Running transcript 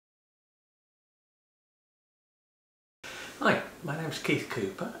Hi, my name is Keith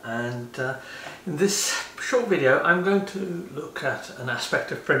Cooper, and in this short video I'm going to look at an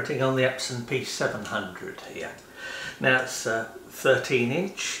aspect of printing on the Epson P700 here. Now it's a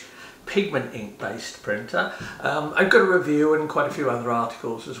 13-inch pigment ink based printer. I've got a review and quite a few other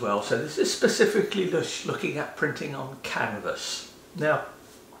articles as well, so this is specifically looking at printing on canvas. Now,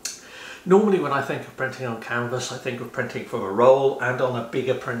 normally when I think of printing on canvas I think of printing from a roll and on a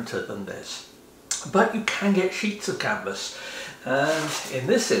bigger printer than this. But you can get sheets of canvas, and in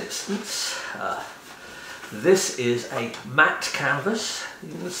this instance this is a matte canvas.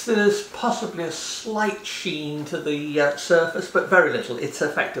 There's possibly a slight sheen to the surface, but very little. It's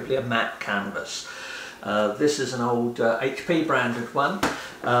effectively a matte canvas. This is an old HP branded one,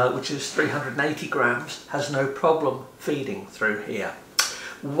 which is 380 grams, has no problem feeding through here.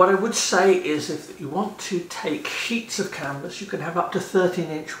 What I would say is if you want to take sheets of canvas, you can have up to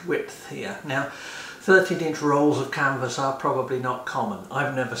 13-inch width here. Now, 13-inch rolls of canvas are probably not common.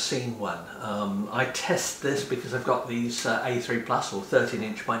 I've never seen one. I test this because I've got these A3 Plus or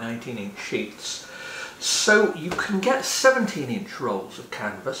 13-inch by 19-inch sheets. So you can get 17-inch rolls of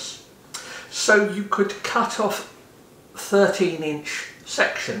canvas. So you could cut off 13-inch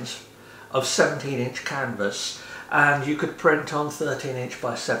sections of 17-inch canvas, and you could print on 13-inch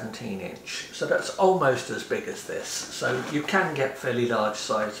by 17-inch. So that's almost as big as this. So you can get fairly large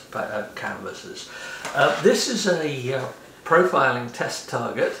size canvases. This is a profiling test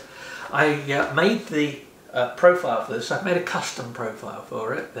target. I made the profile for this. I've made a custom profile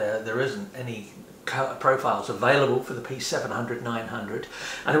for it. There isn't any profiles available for the P700 900,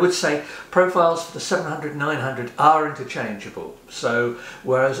 and I would say profiles for the 700 900 are interchangeable. So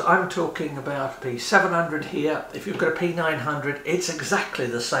whereas I'm talking about a P700 here, if you've got a P900 it's exactly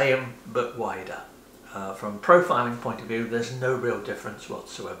the same but wider. From a profiling point of view there's no real difference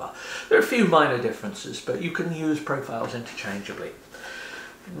whatsoever. There are a few minor differences, but you can use profiles interchangeably.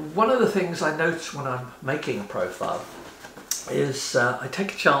 One of the things I notice when I'm making a profile is I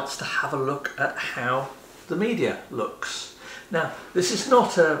take a chance to have a look at how the media looks. Now, this is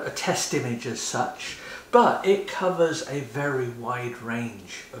not a test image as such, but it covers a very wide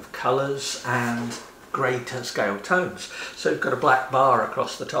range of colours and greater scale tones. So you've got a black bar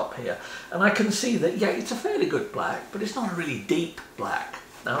across the top here, and I can see that, yeah, it's a fairly good black, but it's not a really deep black.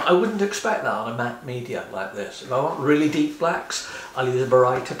 Now, I wouldn't expect that on a matte media like this. If I want really deep blacks, I'll use a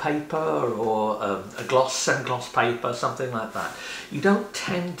Barita paper or a gloss, semi-gloss paper, something like that. You don't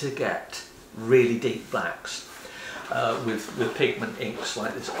tend to get really deep blacks with pigment inks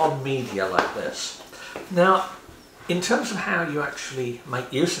like this on media like this. Now, in terms of how you actually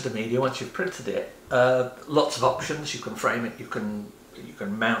make use of the media once you've printed it, lots of options. You can frame it, you can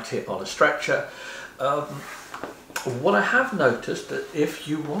mount it on a stretcher. What I have noticed that if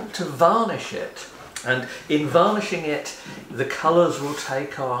you want to varnish it, and in varnishing it the colours will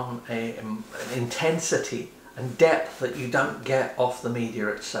take on an intensity and depth that you don't get off the media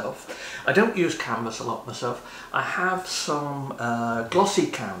itself. I don't use canvas a lot myself. I have some glossy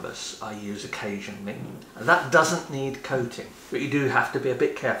canvas I use occasionally, and that doesn't need coating, but you do have to be a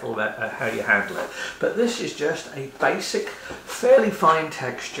bit careful about how you handle it. But this is just a basic, fairly fine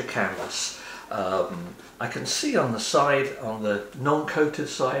texture canvas. I can see on the side, on the non-coated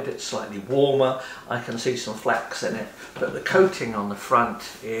side, it's slightly warmer. I can see some flecks in it, but the coating on the front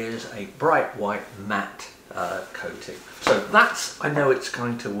is a bright white matte coating. So that's, I know it's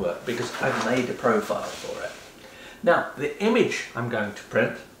going to work because I've made a profile for it. Now, the image I'm going to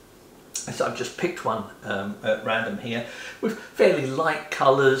print, so I've just picked one at random here with fairly light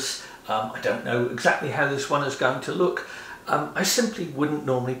colours. I don't know exactly how this one is going to look. I simply wouldn't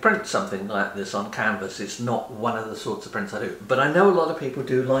normally print something like this on canvas. It's not one of the sorts of prints I do, but I know a lot of people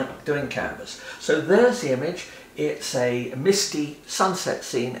do like doing canvas. So there's the image. It's a misty sunset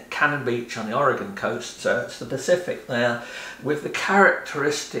scene at Cannon Beach on the Oregon coast, so it's the Pacific there, with the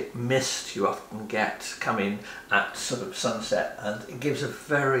characteristic mist you often get coming at sort of sunset, and it gives a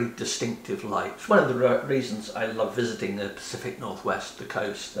very distinctive light. It's one of the reasons I love visiting the Pacific Northwest, the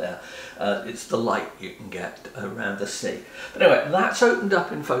coast there. It's the light you can get around the sea. But anyway, that's opened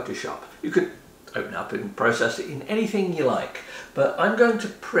up in Photoshop. You could open up and process it in anything you like, but I'm going to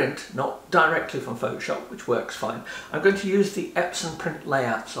print not directly from Photoshop, which works fine. I'm going to use the Epson Print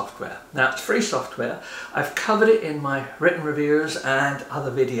Layout software. Now, it's free software. I've covered it in my written reviews and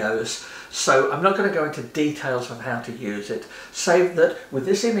other videos, so I'm not going to go into details of how to use it, save that with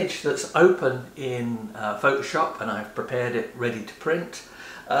this image that's open in Photoshop and I've prepared it ready to print,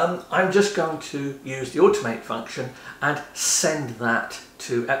 I'm just going to use the automate function and send that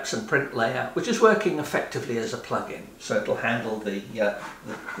to Epson Print Layout, which is working effectively as a plugin, so it'll handle the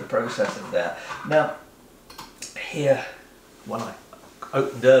processing there. Now, here one I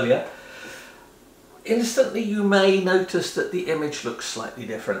opened earlier, instantly you may notice that the image looks slightly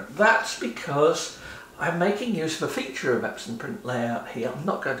different. That's because I'm making use of a feature of Epson Print Layout here. I'm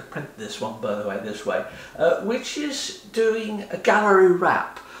not going to print this one, by the way, this way, which is doing a gallery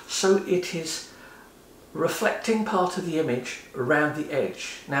wrap. So it is reflecting part of the image around the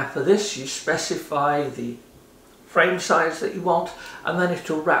edge. Now for this you specify the frame size that you want, and then it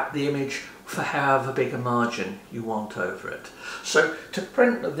will wrap the image for however big a margin you want over it. So to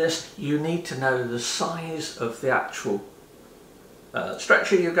print this you need to know the size of the actual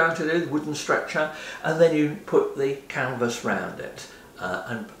stretcher you're going to do, the wooden stretcher, and then you put the canvas round it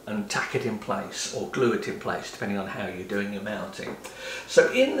and tack it in place or glue it in place depending on how you're doing your mounting.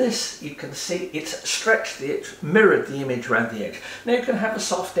 So in this you can see it's stretched, it's mirrored the image around the edge. Now you can have a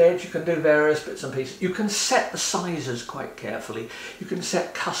soft edge, you can do various bits and pieces, you can set the sizes quite carefully, you can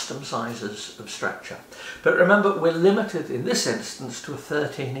set custom sizes of stretcher. But remember, we're limited in this instance to a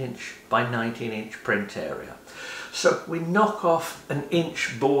 13-inch by 19-inch print area. So we knock off an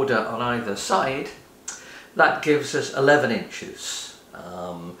inch border on either side. That gives us 11 inches.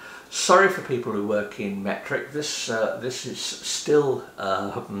 Sorry for people who work in metric. This is still,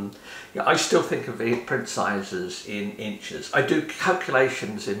 I still think of the print sizes in inches. I do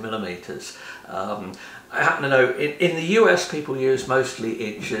calculations in millimeters. I happen to know in the US people use mostly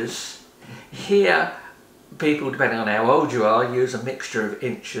inches. Here, people, depending on how old you are, use a mixture of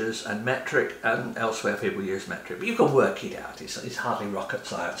inches and metric, and elsewhere people use metric. But you can work it out, it's hardly rocket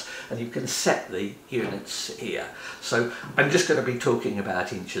science, and you can set the units here. So I'm just going to be talking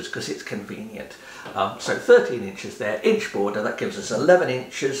about inches because it's convenient. So 13 inches there, inch border, that gives us 11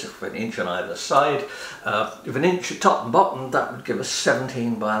 inches, with an inch on either side. With an inch at top and bottom, that would give us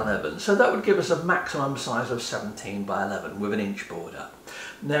 17 by 11. So that would give us a maximum size of 17 by 11 with an inch border.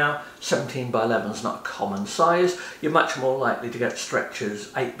 Now 17 by 11 is not a common size. You're much more likely to get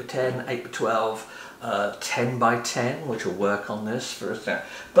stretchers 8 by 10, 8 by 12, 10 by 10, which will work on this for us now.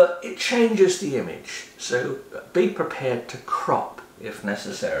 But it changes the image, so be prepared to crop if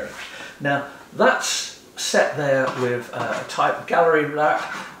necessary. Now that's set there with a type gallery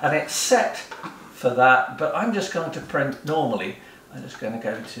wrap, and it's set for that, but I'm just going to print normally. I'm just going to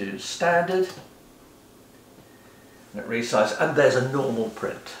go to standard, and it resizes, and there's a normal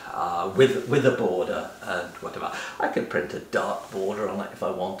print with a border and whatever. I could print a dark border on it if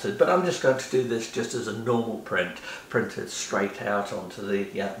I wanted, but I'm just going to do this just as a normal print, printed straight out onto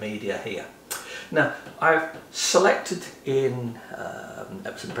the media here. Now I've selected in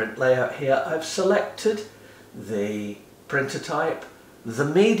Epson Print Layout here, I've selected the printer type, the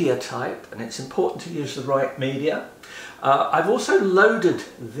media type, and it's important to use the right media. I've also loaded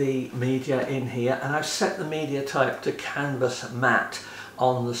the media in here, and I've set the media type to canvas matte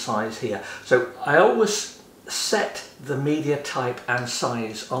on the size here. So I always set the media type and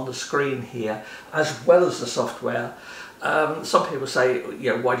size on the screen here as well as the software. Some people say,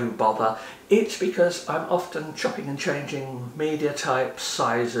 why do you bother? It's because I'm often chopping and changing media types,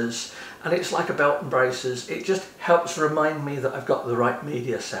 sizes, and it's like a belt and braces. It just helps remind me that I've got the right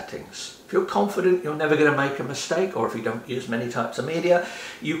media settings. If you're confident you're never going to make a mistake, or if you don't use many types of media,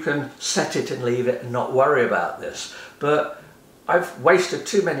 you can set it and leave it and not worry about this. But I've wasted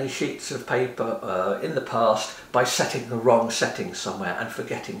too many sheets of paper in the past by setting the wrong settings somewhere and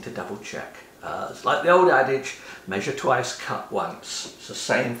forgetting to double check. It's like the old adage, measure twice, cut once. It's the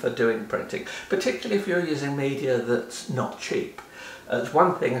same for doing printing, particularly if you're using media that's not cheap. It's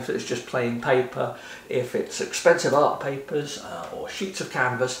one thing if it's just plain paper. If it's expensive art papers or sheets of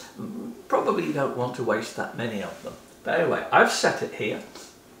canvas, probably you don't want to waste that many of them. But anyway, I've set it here.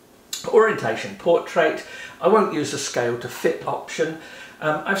 Orientation, portrait. I won't use the scale to fit option.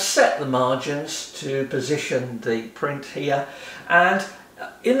 I've set the margins to position the print here, and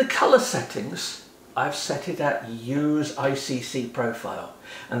in the colour settings I've set it at use ICC profile,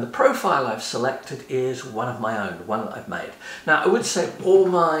 and the profile I've selected is one of my own, one that I've made. Now I would say all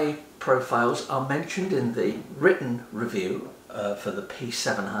my profiles are mentioned in the written review for the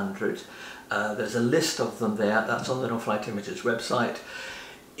P700. There's a list of them there, that's on the Northlight Images website.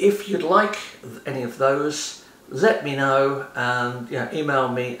 If you'd like any of those, let me know and email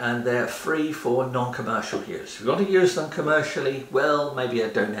me, and they're free for non-commercial use. If you want to use them commercially, well, maybe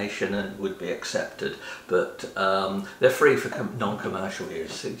a donation would be accepted, but they're free for non-commercial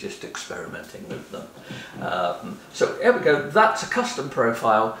use, so just experimenting with them. So there we go, that's a custom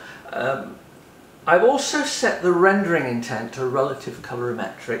profile. I've also set the rendering intent to relative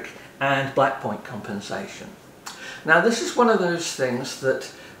colorimetric and black point compensation. Now this is one of those things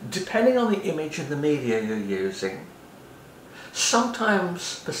that, depending on the image and the media you're using,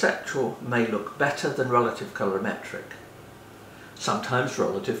 sometimes perceptual may look better than relative colorimetric. Sometimes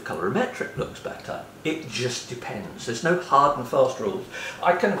relative colorimetric looks better. It just depends. There's no hard and fast rules.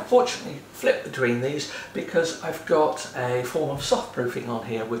 I can fortunately flip between these because I've got a form of soft proofing on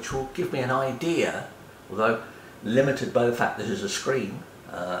here which will give me an idea, although limited by the fact this is a screen,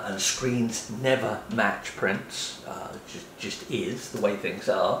 and screens never match prints, just is the way things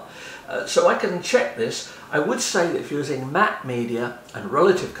are. So I can check this. I would say that if you're using matte media and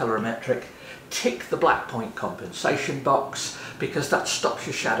relative colorimetric, tick the black point compensation box, because that stops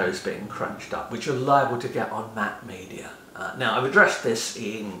your shadows being crunched up, which you're liable to get on matte media. Now, I've addressed this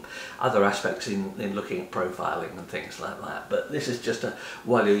in other aspects in looking at profiling and things like that, but this is just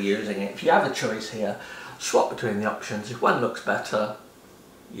while you're using it. If you have a choice here, swap between the options. If one looks better,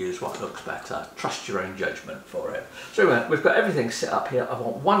 use what looks better. Trust your own judgment for it. So we've got everything set up here. I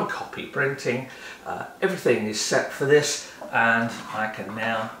want one copy printing. Everything is set for this, and I can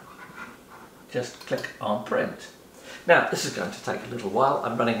now just click on print. Now, this is going to take a little while.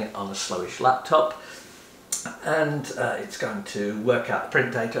 I'm running it on a slowish laptop, and it's going to work out the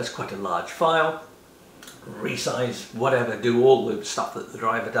print data. It's quite a large file. Resize, whatever, do all the stuff that the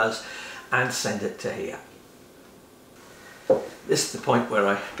driver does, and send it to here. This is the point where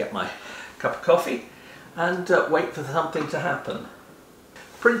I get my cup of coffee and wait for something to happen.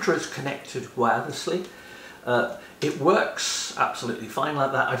 Printer is connected wirelessly. It works absolutely fine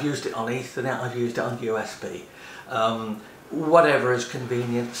like that. I've used it on Ethernet, I've used it on USB. Whatever is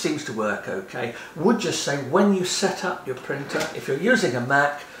convenient, seems to work okay. Would just say, when you set up your printer, if you're using a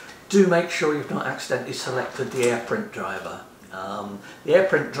Mac, do make sure you've not accidentally selected the AirPrint driver. The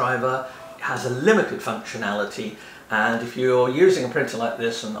AirPrint driver has a limited functionality, and if you're using a printer like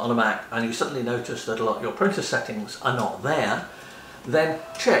this and on a Mac and you suddenly notice that a lot of your printer settings are not there, then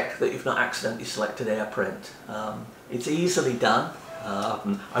check that you've not accidentally selected AirPrint. It's easily done.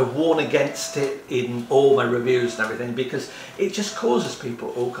 I warn against it in all my reviews and everything because it just causes people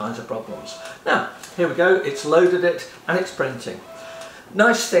all kinds of problems. Now, here we go, it's loaded it and it's printing.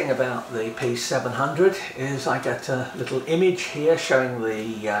 Nice thing about the P700 is I get a little image here showing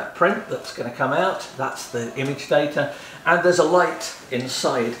the print that's going to come out. That's the image data, and there's a light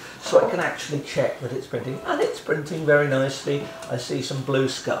inside so I can actually check that it's printing, and it's printing very nicely. I see some blue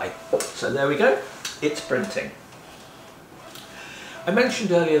sky. So there we go, it's printing. I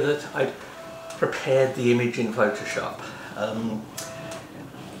mentioned earlier that I'd prepared the image in Photoshop.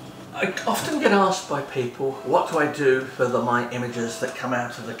 I often get asked by people, what do I do for my images that come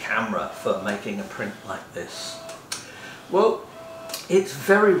out of the camera for making a print like this? Well, it's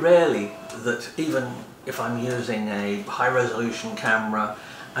very rarely that, even if I'm using a high resolution camera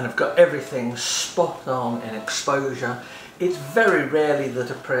and I've got everything spot on in exposure, it's very rarely that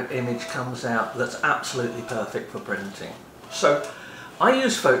a print image comes out that's absolutely perfect for printing. So I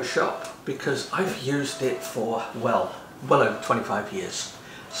use Photoshop because I've used it for well over 25 years.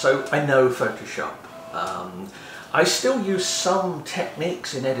 So I know Photoshop. I still use some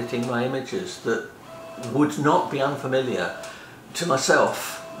techniques in editing my images that would not be unfamiliar to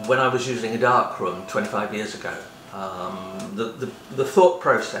myself when I was using a darkroom 25 years ago. The thought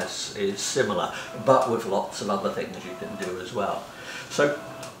process is similar, but with lots of other things you can do as well. So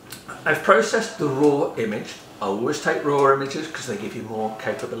I've processed the raw image. I always take raw images because they give you more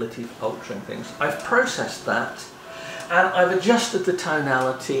capability for altering things. I've processed that, and I've adjusted the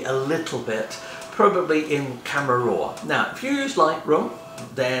tonality a little bit, probably in Camera Raw. Now, if you use Lightroom,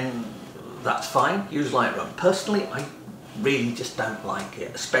 then that's fine, use Lightroom. Personally, I really just don't like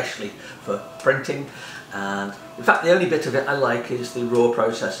it, especially for printing. And in fact, the only bit of it I like is the raw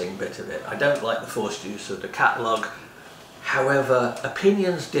processing bit of it. I don't like the forced use of the catalogue. However,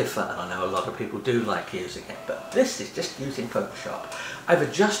 opinions differ, and I know a lot of people do like using it, but this is just using Photoshop. I've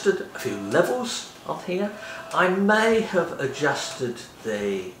adjusted a few levels on here. I may have adjusted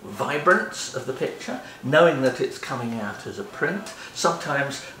the vibrance of the picture, knowing that it's coming out as a print.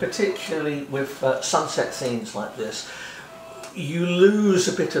 Sometimes, particularly with sunset scenes like this, you lose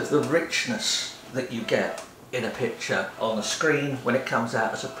a bit of the richness that you get in a picture on the screen when it comes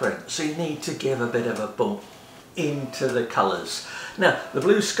out as a print. So you need to give a bit of a bump into the colours. Now, the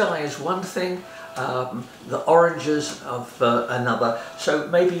blue sky is one thing, the oranges of another, so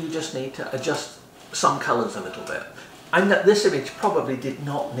maybe you just need to adjust some colours a little bit. And this image probably did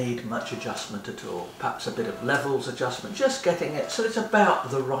not need much adjustment at all, perhaps a bit of levels adjustment, just getting it so it's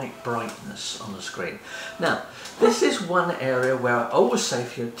about the right brightness on the screen. Now, this is one area where I always say,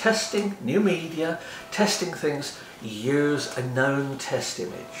 if you're testing new media, testing things, use a known test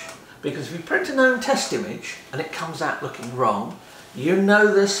image. Because if you print a known test image and it comes out looking wrong, you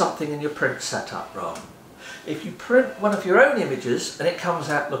know there's something in your print setup wrong. if you print one of your own images and it comes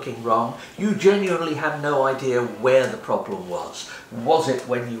out looking wrong, you genuinely have no idea where the problem was. Was it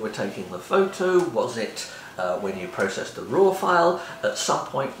when you were taking the photo? Was it when you processed the raw file? At some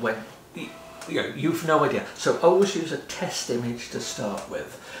point when you've no idea. So always use a test image to start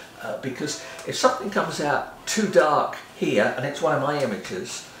with, because if something comes out too dark here and it's one of my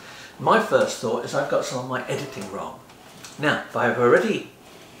images, my first thought is I've got some of my editing wrong. Now, if I've already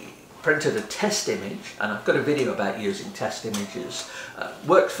printed a test image, and I've got a video about using test images,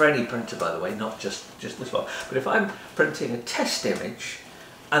 works for any printer by the way, not just this one, but if I'm printing a test image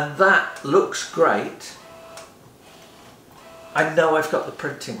and that looks great, I know I've got the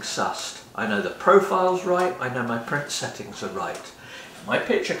printing sussed. I know the profile's right, I know my print settings are right. If my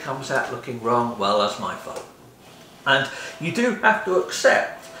picture comes out looking wrong, well, that's my fault. And you do have to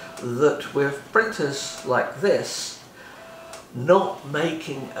accept that with printers like this, not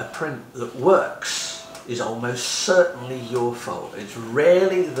making a print that works is almost certainly your fault. It's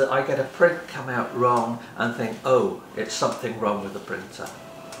rarely that I get a print come out wrong and think, oh, it's something wrong with the printer.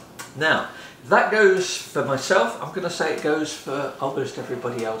 Now, that goes for myself. I'm going to say it goes for almost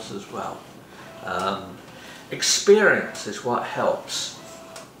everybody else as well. Experience is what helps.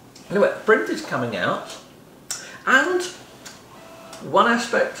 Anyway, the print is coming out, and one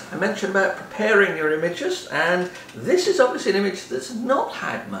aspect I mentioned about preparing your images, and this is obviously an image that's not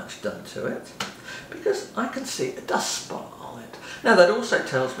had much done to it because I can see a dust spot on it. Now that also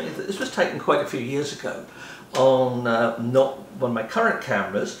tells me that this was taken quite a few years ago on not one of my current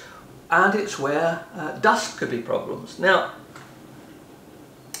cameras, and it's where dust could be problems. Now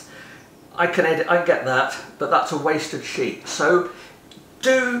I can get that, but that's a wasted sheet. So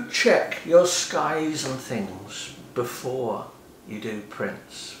do check your skies and things before you do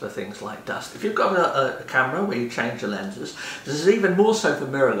prints for things like dust. If you've got a camera where you change the lenses, this is even more so for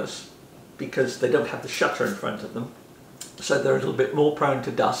mirrorless because they don't have the shutter in front of them, so they're a little bit more prone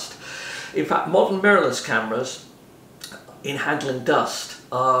to dust. In fact, modern mirrorless cameras in handling dust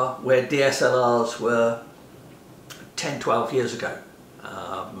are where DSLRs were 10-12 years ago.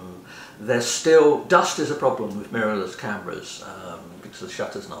 There's still, dust is a problem with mirrorless cameras because the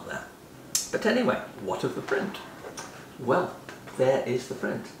shutter's not there. But anyway, what of the print? Well, there is the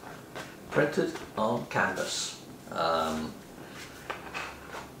print, printed on canvas.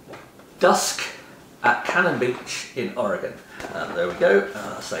 Dusk at Cannon Beach in Oregon. There we go.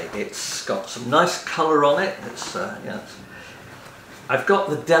 It's got some nice colour on it. I've got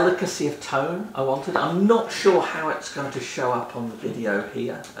the delicacy of tone I wanted. I'm not sure how it's going to show up on the video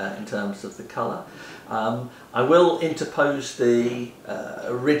here in terms of the colour. I will interpose the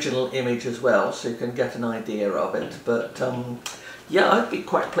original image as well so you can get an idea of it, but yeah, I'd be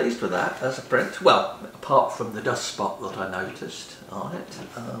quite pleased with that as a print. Well, apart from the dust spot that I noticed on it.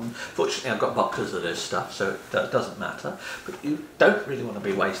 Fortunately I've got boxes of this stuff, so it doesn't matter, but you don't really want to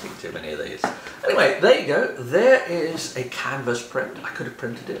be wasting too many of these. Anyway, there you go. There is a canvas print. I could have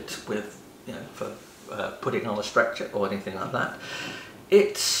printed it with, for putting on a stretcher or anything like that.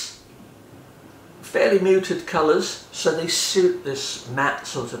 It's fairly muted colours, so they suit this matte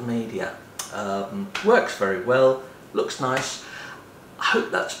sort of media. Works very well, looks nice. I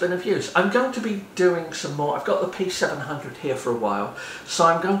hope that's been of use. I'm going to be doing some more. I've got the P700 here for a while, so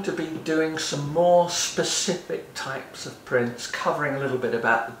I'm going to be doing some more specific types of prints, covering a little bit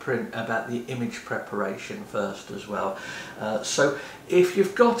about the print, about the image preparation first as well. So if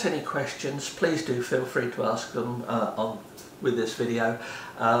you've got any questions, please do feel free to ask them with this video.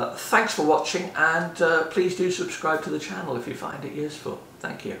 Thanks for watching, and please do subscribe to the channel if you find it useful.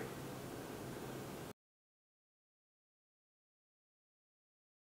 Thank you.